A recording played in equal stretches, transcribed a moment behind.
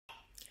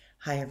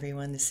Hi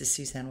everyone, this is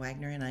Suzanne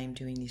Wagner and I am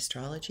doing the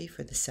astrology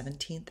for the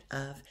 17th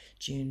of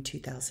June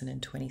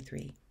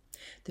 2023.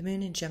 The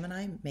moon in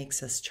Gemini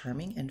makes us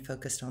charming and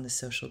focused on the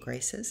social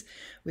graces.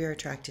 We are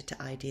attracted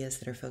to ideas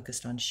that are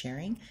focused on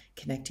sharing,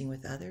 connecting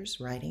with others,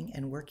 writing,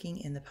 and working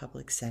in the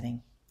public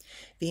setting.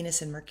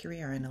 Venus and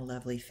Mercury are in a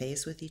lovely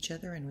phase with each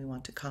other, and we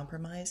want to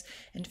compromise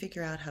and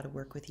figure out how to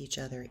work with each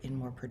other in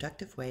more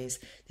productive ways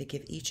that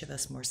give each of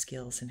us more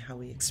skills in how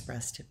we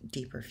express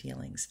deeper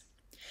feelings.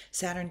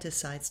 Saturn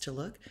decides to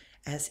look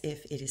as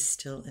if it is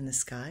still in the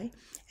sky,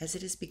 as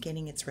it is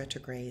beginning its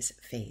retrograde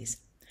phase.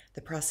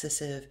 The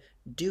process of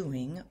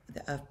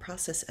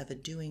a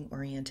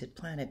doing-oriented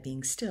planet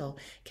being still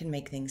can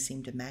make things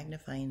seem to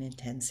magnify in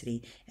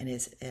intensity, and it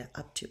is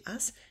up to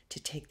us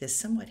to take this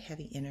somewhat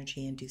heavy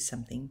energy and do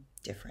something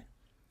different.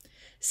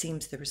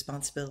 Seems the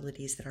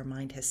responsibilities that our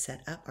mind has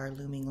set up are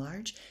looming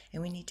large,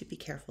 and we need to be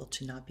careful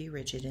to not be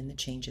rigid in the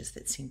changes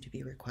that seem to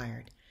be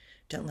required.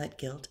 Don't let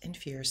guilt and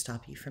fear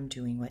stop you from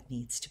doing what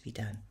needs to be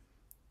done.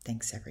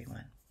 Thanks,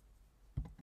 everyone.